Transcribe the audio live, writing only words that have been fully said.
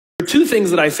Two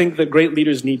things that I think that great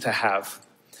leaders need to have: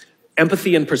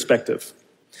 empathy and perspective.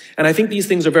 And I think these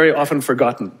things are very often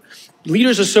forgotten.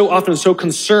 Leaders are so often so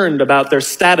concerned about their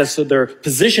status or their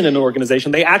position in an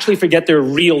organization, they actually forget their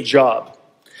real job.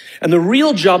 And the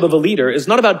real job of a leader is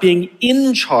not about being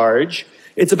in charge,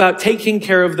 it's about taking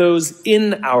care of those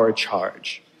in our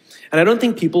charge. And I don't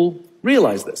think people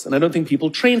realize this, and I don't think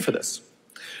people train for this.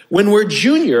 When we're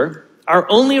junior, our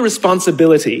only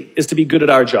responsibility is to be good at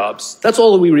our jobs. That's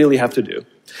all we really have to do.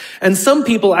 And some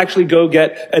people actually go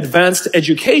get advanced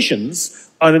educations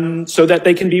so that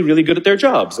they can be really good at their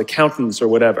jobs, accountants or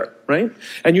whatever, right?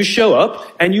 And you show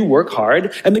up and you work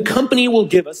hard, and the company will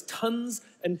give us tons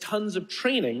and tons of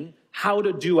training how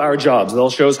to do our jobs. They'll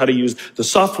show us how to use the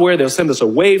software. They'll send us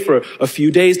away for a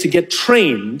few days to get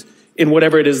trained in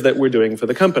whatever it is that we're doing for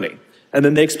the company. And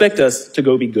then they expect us to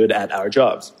go be good at our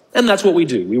jobs. And that's what we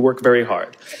do. We work very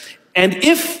hard. And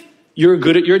if you're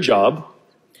good at your job,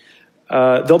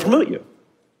 they'll promote you.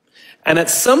 And at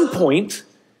some point,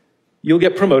 you'll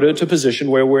get promoted to a position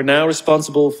where we're now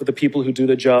responsible for the people who do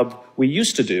the job we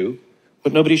used to do,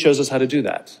 but nobody shows us how to do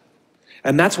that.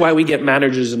 And that's why we get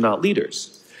managers and not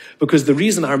leaders. Because the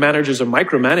reason our managers are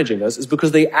micromanaging us is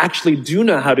because they actually do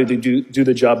know how to do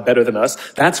the job better than us.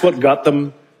 That's what got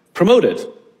them promoted.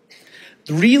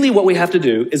 Really what we have to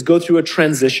do is go through a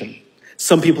transition.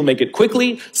 Some people make it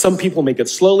quickly, some people make it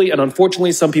slowly, and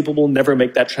unfortunately some people will never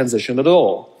make that transition at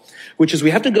all. Which is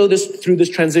we have to go through this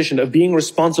transition of being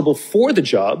responsible for the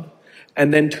job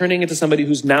and then turning into somebody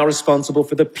who's now responsible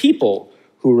for the people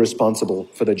who are responsible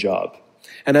for the job.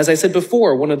 And as I said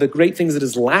before, one of the great things that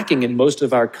is lacking in most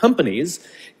of our companies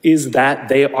is that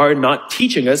they are not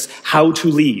teaching us how to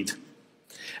lead.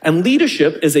 And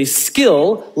leadership is a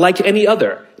skill like any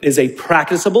other. It is a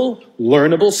practicable,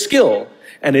 learnable skill.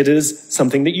 And it is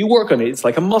something that you work on. It's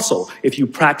like a muscle. If you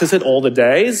practice it all the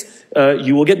days,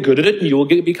 you will get good at it and you will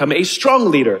become a strong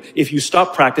leader. If you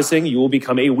stop practicing, you will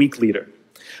become a weak leader.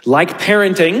 Like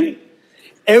parenting,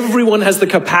 everyone has the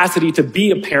capacity to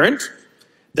be a parent.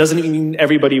 Doesn't mean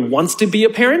everybody wants to be a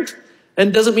parent,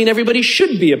 and doesn't mean everybody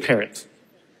should be a parent.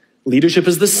 Leadership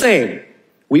is the same.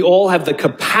 We all have the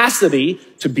capacity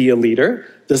to be a leader.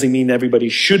 Doesn't mean everybody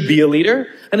should be a leader,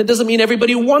 and it doesn't mean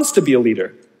everybody wants to be a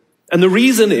leader. And the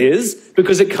reason is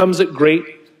because it comes at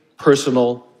great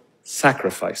personal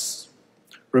sacrifice.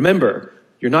 Remember,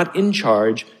 you're not in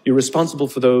charge, you're responsible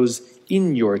for those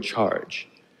in your charge.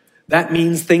 That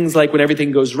means things like when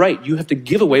everything goes right, you have to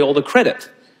give away all the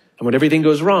credit. And when everything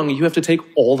goes wrong, you have to take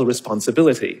all the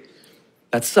responsibility.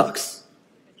 That sucks,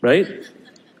 right?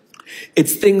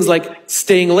 It's things like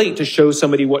staying late to show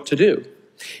somebody what to do.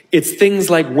 It's things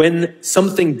like when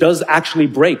something does actually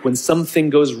break, when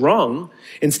something goes wrong,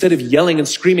 instead of yelling and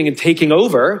screaming and taking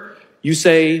over, you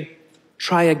say,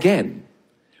 try again.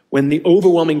 When the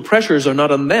overwhelming pressures are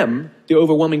not on them, the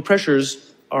overwhelming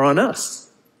pressures are on us.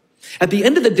 At the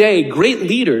end of the day, great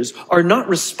leaders are not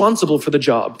responsible for the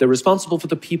job. They're responsible for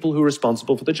the people who are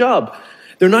responsible for the job.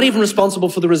 They're not even responsible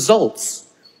for the results.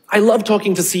 I love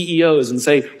talking to CEOs and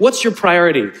say, what's your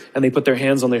priority? And they put their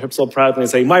hands on their hips all proudly and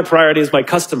say, my priority is my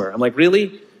customer. I'm like, really?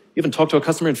 You haven't talked to a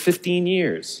customer in 15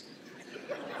 years.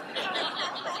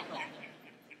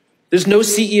 There's no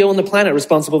CEO on the planet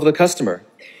responsible for the customer.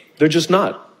 They're just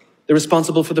not. They're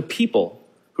responsible for the people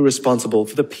who are responsible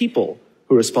for the people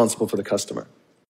who are responsible for the customer.